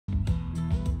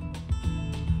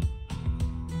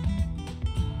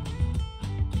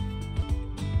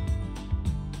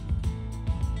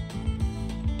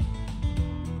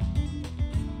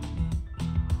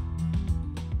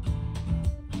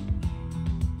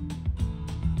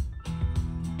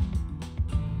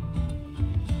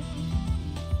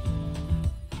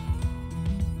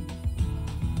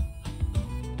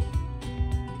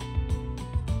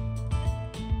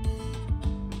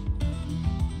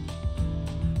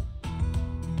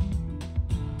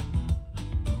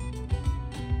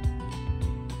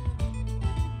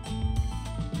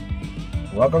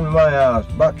Welcome to my house.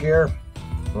 Buck here.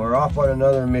 We're off on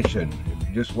another mission. If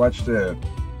you just watched the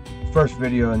first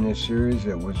video in this series,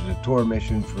 it was a tour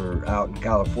mission for out in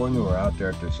California. We're out there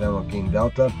at the Joaquin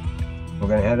Delta. We're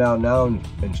going to head out now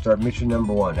and start mission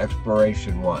number 1,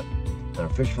 Exploration 1. Now,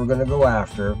 the fish we're going to go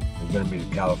after is going to be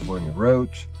the California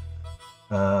Roach.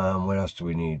 What else do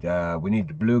we need? We need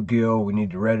the Bluegill. We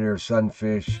need the Redear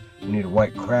Sunfish. We need a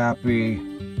white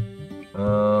Crappie.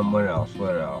 What else?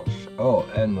 Oh,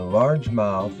 and the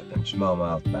largemouth and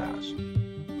smallmouth bass.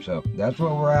 So that's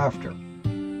what we're after.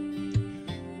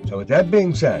 So with that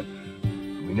being said,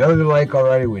 we know the lake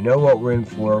already. We know what we're in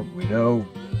for. We know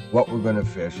what we're going to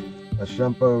fish. Let's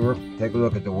jump over, take a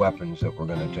look at the weapons that we're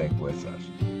going to take with us.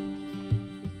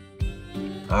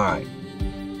 All right.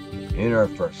 In our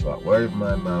first slot, where did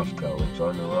my mouse go? It's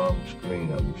on the wrong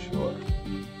screen, I'm sure.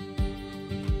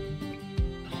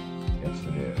 Yes,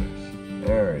 it is.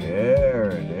 There it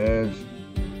is.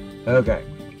 Okay.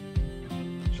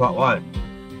 Slot 1.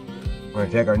 We're going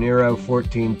to take our Nero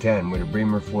 1410 with a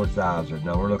Bremer 4000.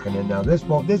 Now we're looking at this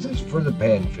boat. This is for the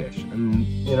panfish. And,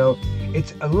 you know,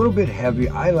 it's a little bit heavy.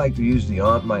 I like to use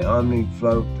my Omni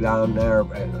float down there,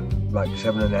 like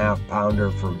 7.5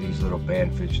 pounder for these little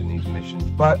panfish in these missions.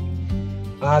 But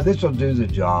this will do the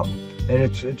job, and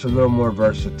it's a little more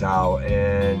versatile.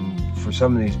 And for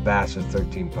some of these bass, a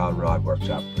 13-pound rod works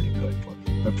out pretty good for.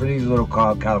 But for these little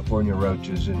California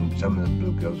roaches and some of the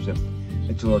bluegills,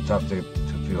 it's a little tough to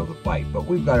feel the bite. But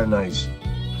we've got a nice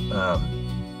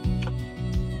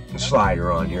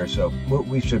slider on here, so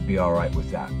we should be all right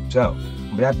with that. So,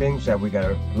 with that being said, we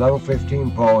got a level 15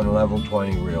 pole and a level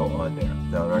 20 reel on there.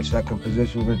 Now, in our second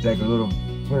position, we're going to take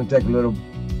a little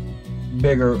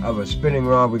bigger of a spinning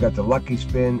rod. We got the Lucky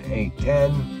Spin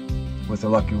 810 with the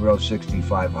Lucky Reel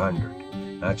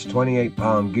 6500. That's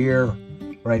 28-pound gear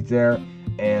right there,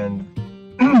 and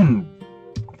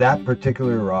that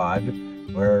particular rod,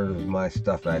 where's my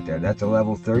stuff right there? That's a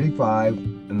level 35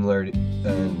 and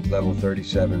level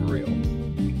 37 reel.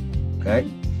 Okay,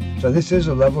 so this is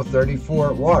a level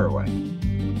 34 waterway.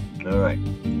 All right,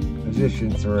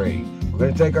 position 3. We're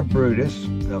going to take our Brutus.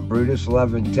 Now Brutus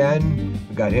 1110.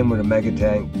 We got him with a Mega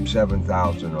Tank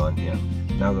 7000 on him.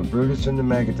 Now the Brutus and the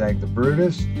Mega Tank. The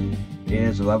Brutus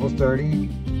is a level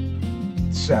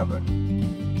 37.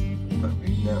 Am I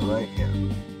reading that right? Yeah.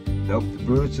 Nope. The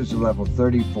Brutus is a level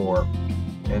 34.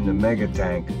 And the Mega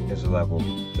Tank is a level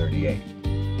 38.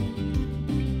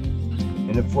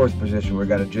 In the fourth position, we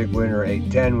got a Jig Winner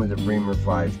 810 with a Bremer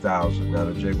 5000. Now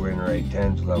the Jig Winner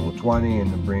 810 is level 20,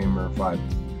 and the Bremer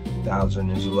 5000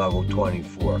 is a level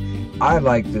 24. I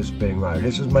like this spinning rod.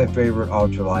 This is my favorite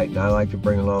ultralight, and I like to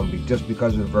bring along just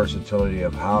because of the versatility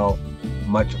of how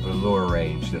much of a lure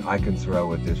range that I can throw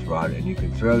with this rod. And you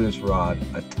can throw this rod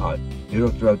a ton. It'll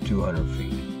throw 200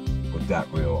 feet with that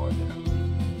reel on there.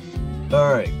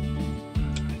 All right,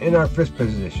 in our fifth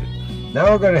position,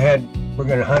 now we're going to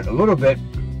hunt a little bit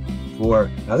for,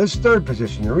 now this third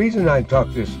position. The reason I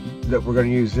talked that we're going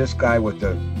to use this guy with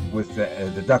the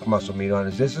duck muscle meat on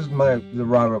is this is the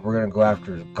rod that we're going to go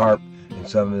after the carp and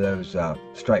some of those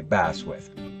striped bass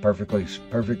with.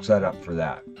 Perfect setup for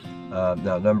that.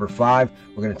 Now number 5,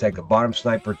 we're going to take a bottom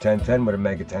sniper 1010 with a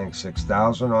Mega Tank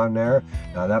 6000 on there.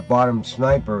 Now that bottom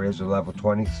sniper is a level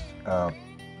 20.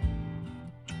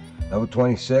 Level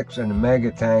 26, and the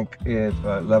Mega Tank is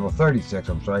level 36,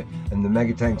 I'm sorry, and the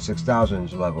Mega Tank 6000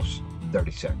 is level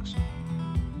 36.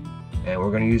 And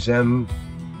we're going to use them,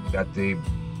 got the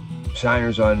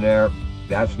shiners on there.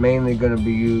 That's mainly going to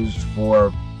be used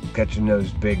for catching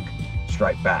those big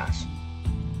striped bass.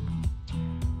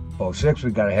 06,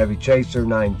 we got a Heavy Chaser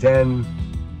 910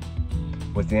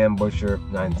 with the Ambusher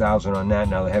 9000 on that.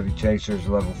 Now the Heavy Chaser is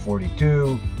level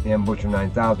 42, the Ambusher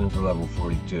 9000 is a level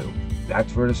 42.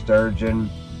 That's for the sturgeon.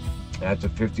 That's a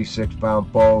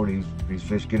 56-pound pole. These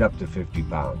fish get up to 50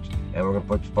 pounds. And we're going to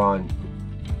put spawn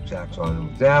sacks on them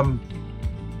with them.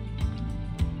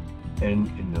 And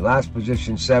in the last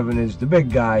position, 7 is the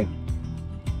big guy,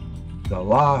 the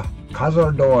La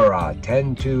Cazadora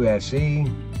 102 SE.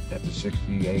 That's a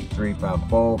 68 3-pound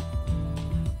pole.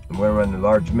 And we're running the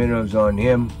large minnows on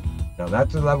him. Now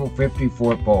that's a level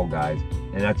 54 pole, guys.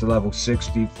 And that's a level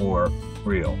 64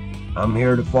 reel. I'm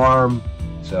here to farm,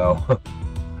 so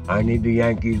I need to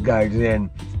yank these guys in,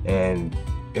 and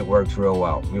it works real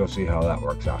well. We'll see how that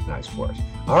works out nice for us.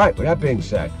 All right, with that being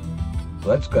said,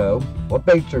 let's go. What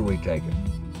baits are we taking?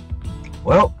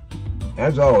 Well,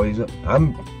 as always, it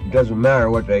doesn't matter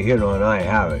what they hit on, I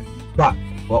have it. But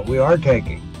what we are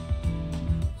taking,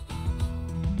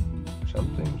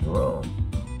 something's wrong.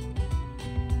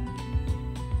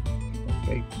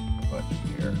 Okay, what's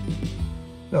here?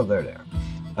 No, they're there.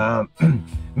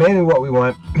 Mainly what we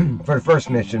want for the first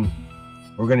mission,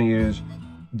 we're going to use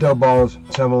dough balls,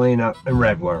 semolina, and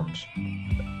red worms.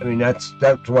 I mean, that's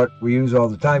what we use all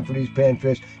the time for these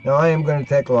panfish. Now, I am going to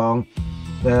take along,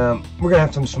 we're going to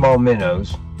have some small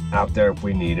minnows out there if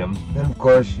we need them. And of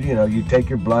course, you know, you take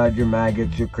your blood, your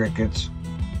maggots, your crickets,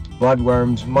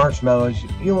 bloodworms, marshmallows.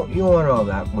 You want all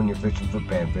that when you're fishing for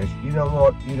panfish. You don't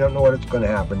know what it's going to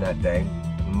happen that day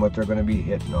and what they're going to be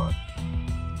hitting on.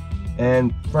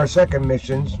 And for our second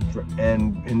missions,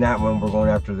 and in that one we're going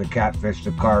after the catfish,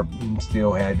 the carp, and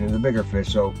steelhead, and the bigger fish.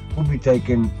 So we'll be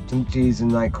taking some cheese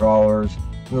and night crawlers, a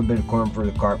little bit of corn for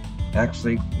the carp.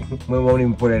 Actually, we won't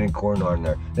even put any corn on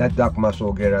there. That duck muscle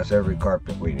will get us every carp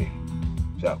that we need.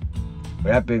 So, with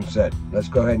that being said, let's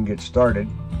go ahead and get started.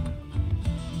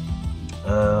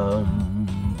 I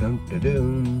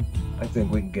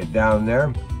think we can get down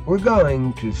there. We're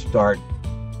going to start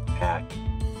at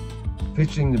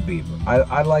fishing the beaver.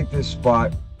 I like this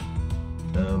spot.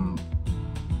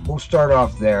 We'll start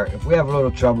off there. If we have a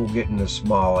little trouble getting the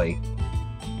smallie,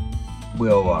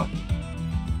 we'll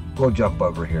jump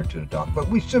over here to the dock. But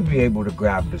we should be able to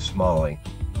grab the smallie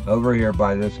over here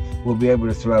by this. We'll be able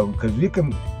to throw, because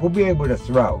we'll be able to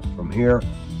throw from here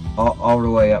all the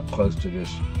way up close to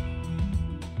this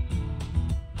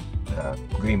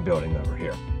green building over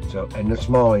here. So, and the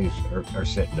smallies are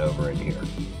sitting over in here.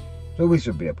 So we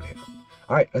should be able to hit them.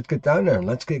 All right, let's get down there and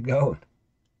let's get going.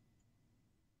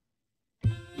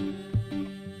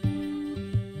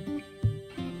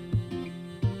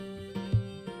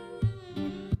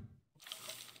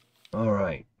 All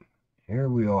right, here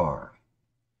we are.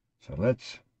 So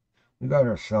we got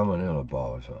our salmonella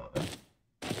balls on.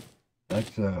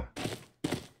 Let's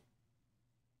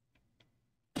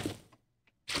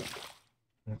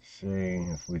see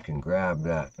if we can grab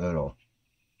that little.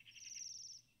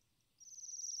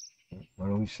 What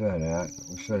do we set at?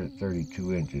 We set at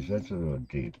 32 inches. That's a little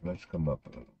deep. Let's come up a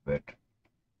little bit.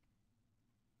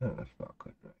 Oh, that's not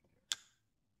good right there.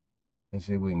 Let's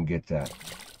see if we can get that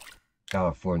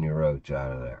California Roach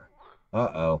out of there.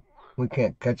 Uh-oh. We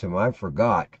can't catch them. I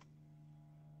forgot.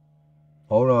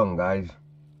 Hold on, guys.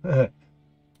 I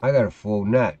got a full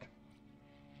net.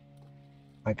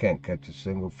 I can't catch a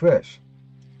single fish.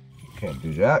 Can't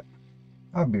do that.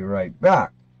 I'll be right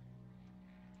back.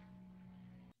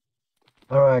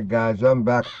 Alright guys, I'm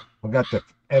back. We got the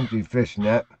empty fish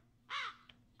net.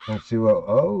 Let's see what,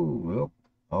 oh, look,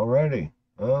 already.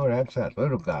 Oh, that's that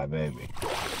little guy, baby.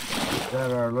 That's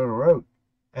our little roach.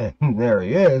 And there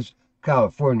he is,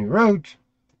 California Roach.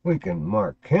 We can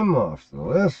mark him off the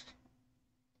list.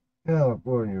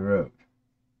 California Roach.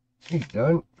 He's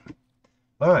done.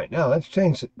 Alright, now let's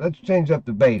change up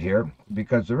the bait here,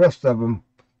 because the rest of them,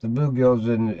 the bluegills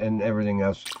and everything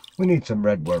else, we need some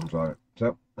red worms on it.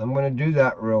 So I'm going to do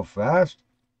that real fast,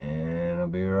 and I'll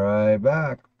be right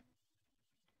back.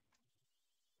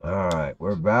 Alright,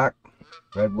 we're back.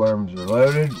 Red worms are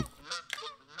loaded.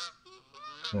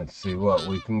 Let's see what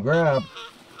we can grab.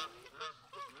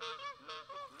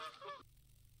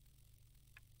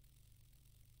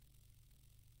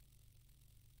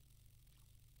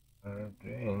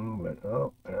 Dang, but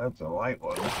oh, that's a light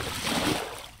one.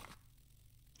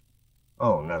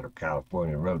 Oh, another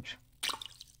California Roach.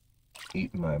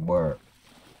 Eating my worm.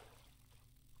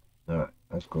 Alright,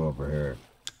 let's go over here.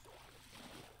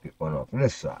 Get one off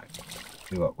this side.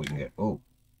 See what we can get. Oh,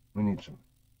 we need some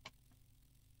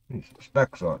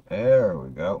specks on. There we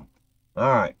go.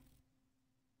 Alright.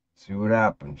 See what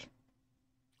happens.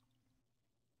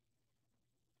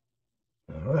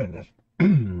 Alright,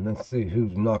 let's see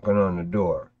who's knocking on the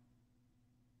door.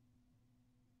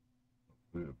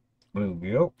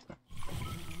 Bluegill.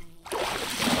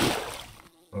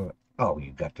 Oh,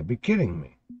 you got to be kidding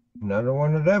me. Another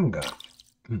one of them guys.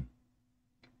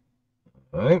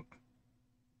 All right.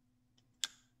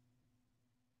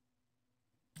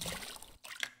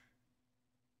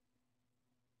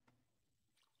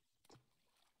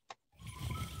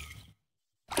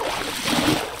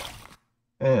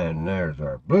 And there's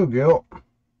our bluegill.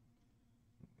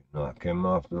 Knock him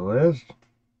off the list.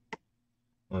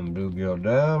 One bluegill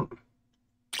down.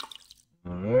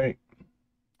 All right.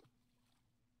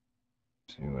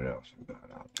 See what else we got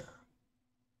out there.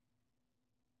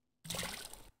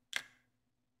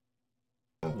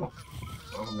 What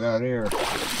we got here?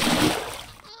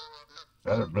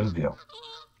 Another bluegill.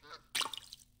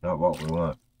 Not what we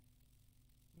want.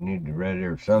 We need the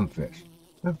Redear Sunfish.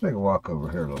 Let's take a walk over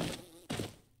here a little bit.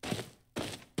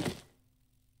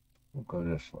 We'll go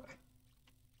this way.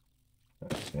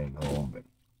 That same hole, but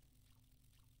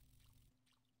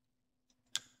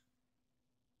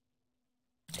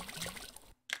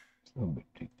it's a little bit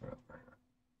deeper over here.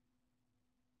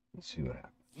 Let's see what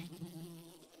happens.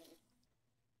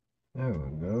 There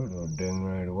we go. Little ding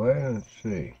right away. Let's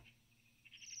see.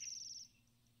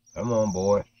 Come on,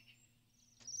 boy.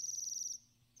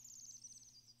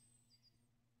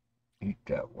 Eat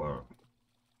that worm.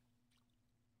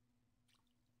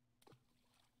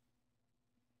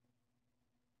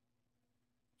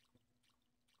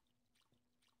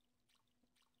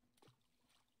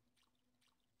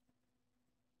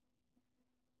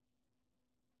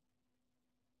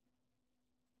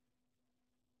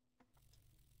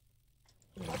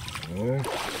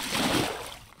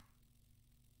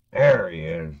 There he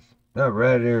is. The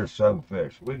Redear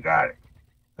Sunfish. We got it.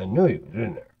 I knew he was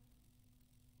in there.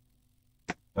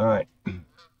 Alright. We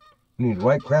need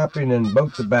white crappie and then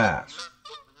both the bass.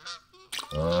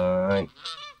 Alright.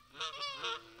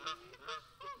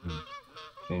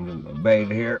 Changing my bait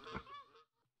here.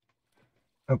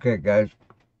 Okay, guys.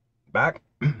 Back.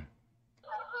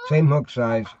 Same hook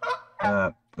size.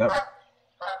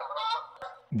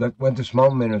 Went the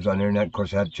small minnows on there, and that, of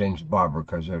course, I had to change the bobber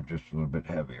because they're just a little bit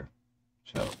heavier.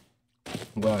 So,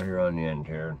 go out here on the end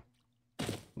here.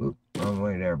 Oop, wrong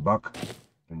way there, Buck.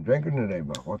 Been drinking today,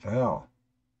 Buck. What the hell?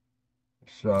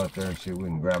 Let's throw out there and see if we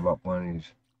can grab up one of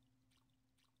these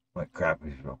white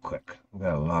crappies real quick. We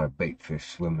got a lot of bait fish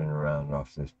swimming around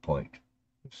off this point.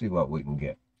 Let's see what we can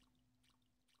get.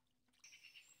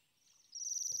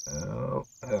 Oh,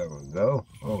 there we go.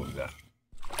 What we got?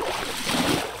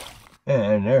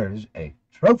 And there's a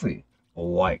trophy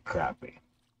white crappie.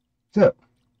 So,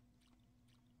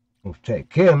 we'll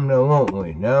take him now, won't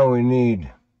we? Now we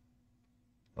need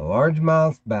a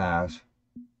largemouth bass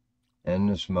and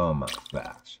the smallmouth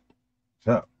bass.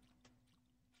 So,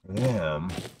 for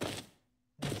them,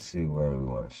 let's see where we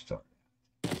want to start.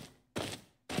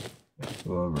 Let's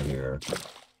go over here.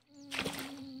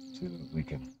 See what we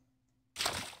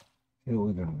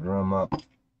can drum up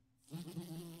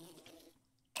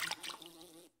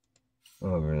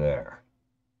over there.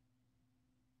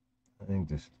 I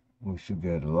think we should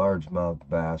get a largemouth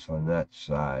bass on that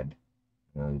side.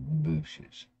 Those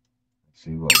bushes. Let's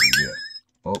see what we get.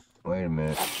 Oh, wait a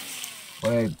minute.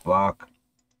 Wait, Buck.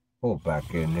 Pull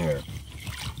back in there.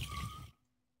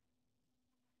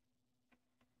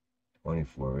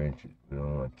 24 inches. We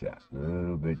don't want that. A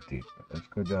little bit deeper. Let's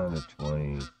go down to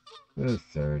 20. Go to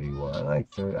 31. I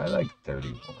like 30. I like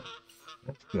 31.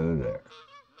 Let's go there.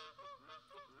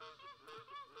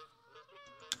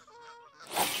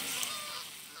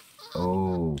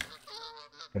 Oh,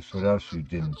 guess what else you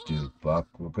didn't do, Buck?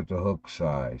 Look at the hook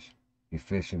size. You're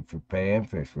fishing for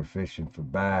panfish. We're fishing for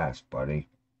bass, buddy.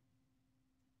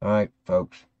 Alright,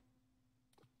 folks.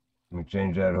 Let me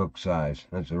change that hook size.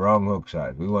 That's the wrong hook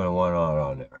size. We want a 1/0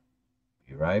 on there.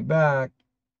 Be right back.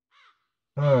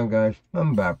 Alright, guys.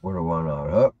 I'm back with a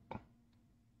 1/0 hook.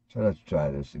 So let's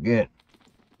try this again.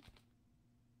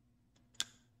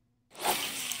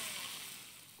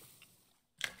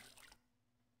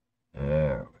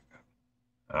 There we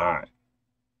go. Alright.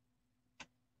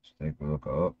 Let's take a look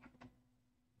up.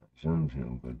 Zoom's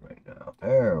doing good right now.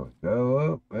 There we go.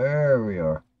 Oh, there we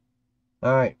are.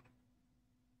 Alright.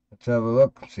 Let's have a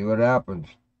look and see what happens.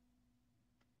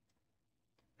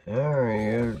 There he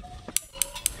is.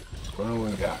 What do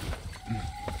we got?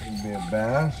 Could be a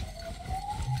bass.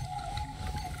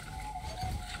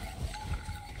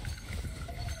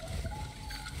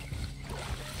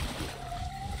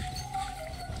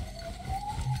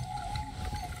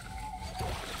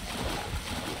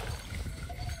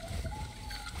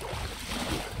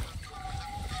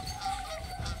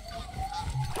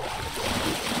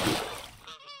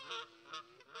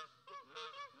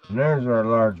 And there's our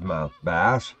largemouth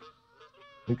bass.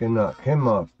 We can knock him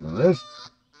off the list.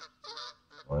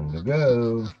 One to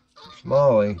go.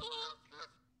 Smalley.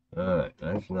 Alright,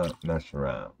 let's not mess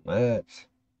around. Let's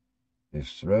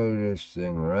just throw this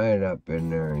thing right up in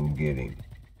there and get him.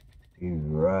 He's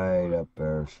right up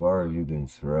there as far as you can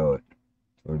throw it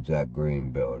towards that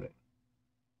green building.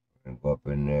 We're going to go up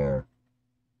in there.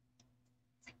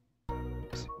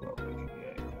 Let's see what we can get.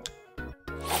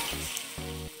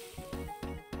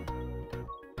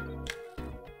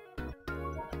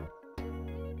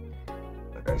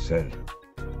 Like I said,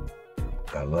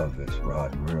 I love this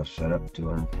rod and reel setup,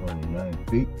 229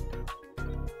 feet.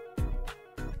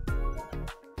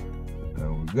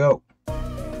 There we go.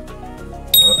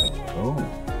 Oh,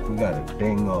 we got a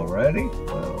ding already?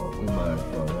 Well, we might as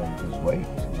well just wait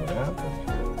and see what happens.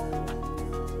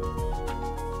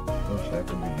 Looks like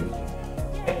we do.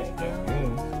 And there he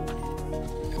is.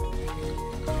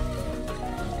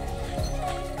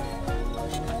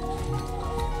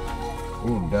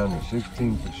 Ooh, I'm down to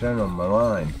 16% on my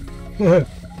line.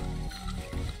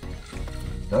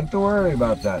 Not to worry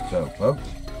about that though, folks.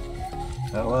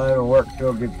 That line will work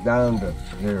till it gets down to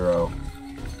 0.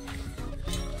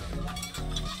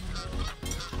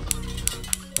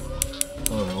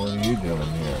 Oh, what are you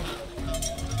doing here?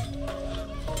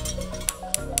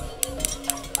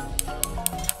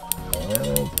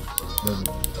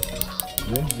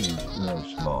 This is no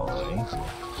small, eh?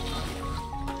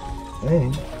 Hey,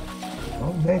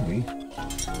 oh maybe.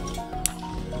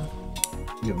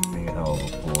 Giving me a hell of a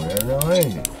pull there now,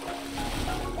 ain't he?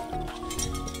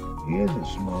 He isn't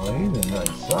small, he's a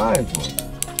nice size one.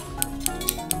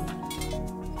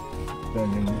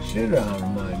 Spending the shit out of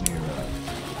my knee right.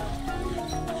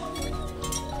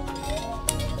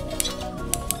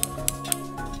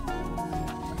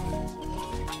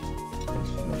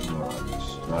 This is more like a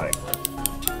strike.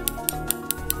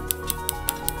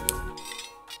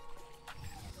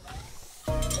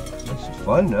 This is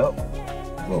fun though.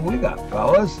 What we got,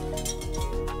 fellas?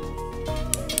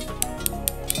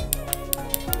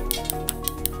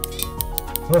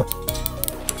 Huh.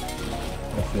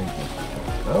 I think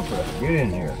oh, let's get in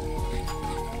here.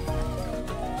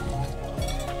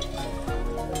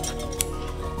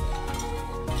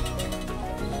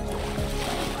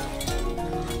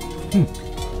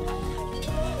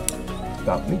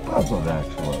 Got me puzzled,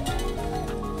 actually.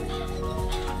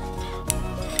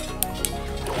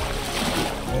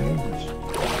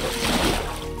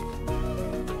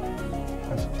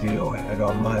 Steelhead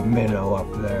on my minnow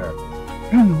up there.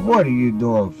 What are you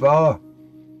doing, fella?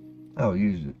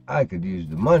 I could use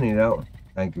the money though.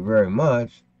 Thank you very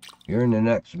much. You're in the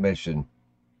next mission.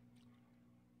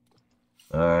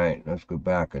 Alright, let's go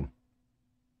back and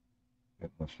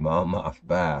get my smallmouth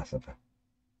bass up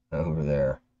over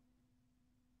there.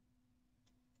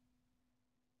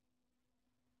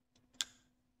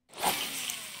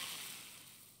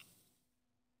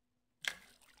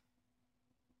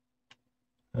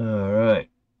 Alright.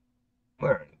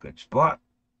 We're in a good spot.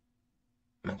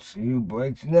 Let's see who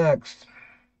breaks next.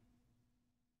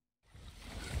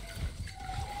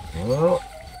 Well,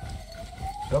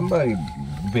 somebody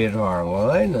bit our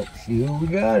line. Let's see who we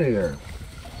got here.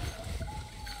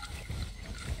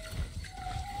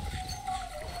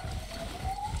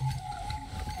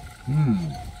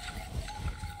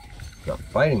 Not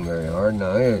fighting very hard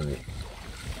now, is it?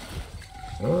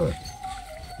 Huh.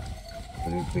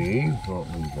 Could it be what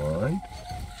we want?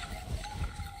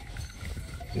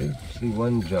 Did see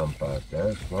one jump out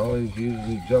there. Smallies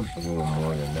usually jump a little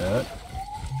more than that.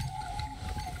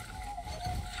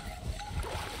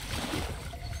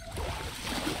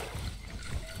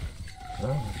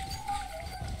 Oh.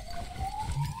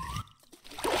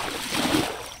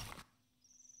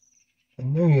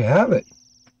 And there you have it.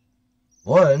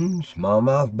 One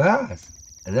smallmouth bass.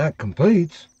 And that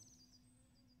completes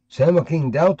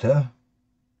Joaquin Delta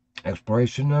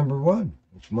exploration number 1.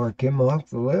 Let's mark him off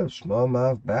the list.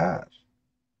 Smallmouth bass.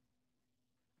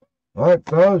 Alright,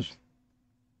 fellas.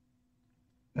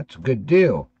 That's a good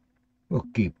deal. We'll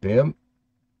keep him.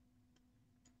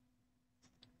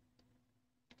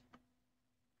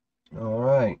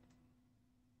 Alright.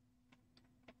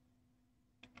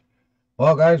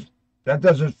 Well, guys, that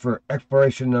does it for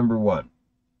exploration number 1.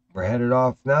 We're headed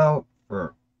off now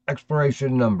for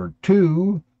exploration number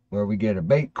 2, where we get a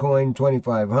bait coin,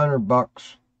 2,500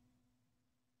 bucks.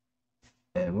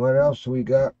 And what else we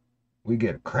got? We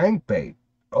get a crankbait.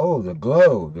 Oh, the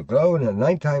glow and a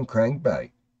nighttime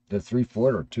crankbait. The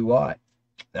 3/4 or 2/0.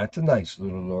 That's a nice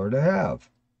little lure to have.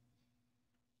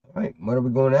 All right, what are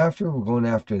we going after? We're going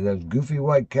after those goofy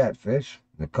white catfish,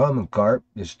 the common carp,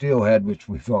 the steelhead, which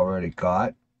we've already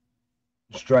caught,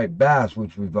 the striped bass,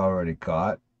 which we've already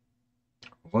caught.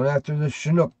 We're going after the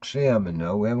Chinook salmon,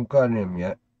 though. We haven't caught him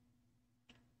yet.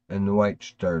 And the white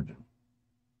sturgeon.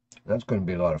 That's going to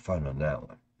be a lot of fun on that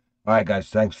one. All right, guys,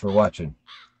 thanks for watching.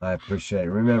 I appreciate it.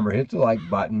 Remember, hit the like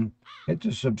button. Hit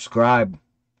the subscribe.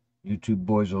 YouTube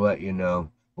boys will let you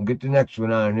know. We'll get the next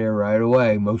one on here right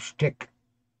away. Most tick.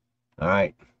 All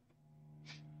right.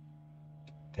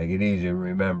 Take it easy.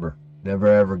 Remember, never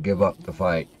ever give up the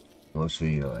fight. We'll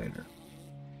see you later.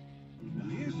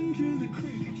 Listen to the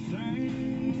crickets.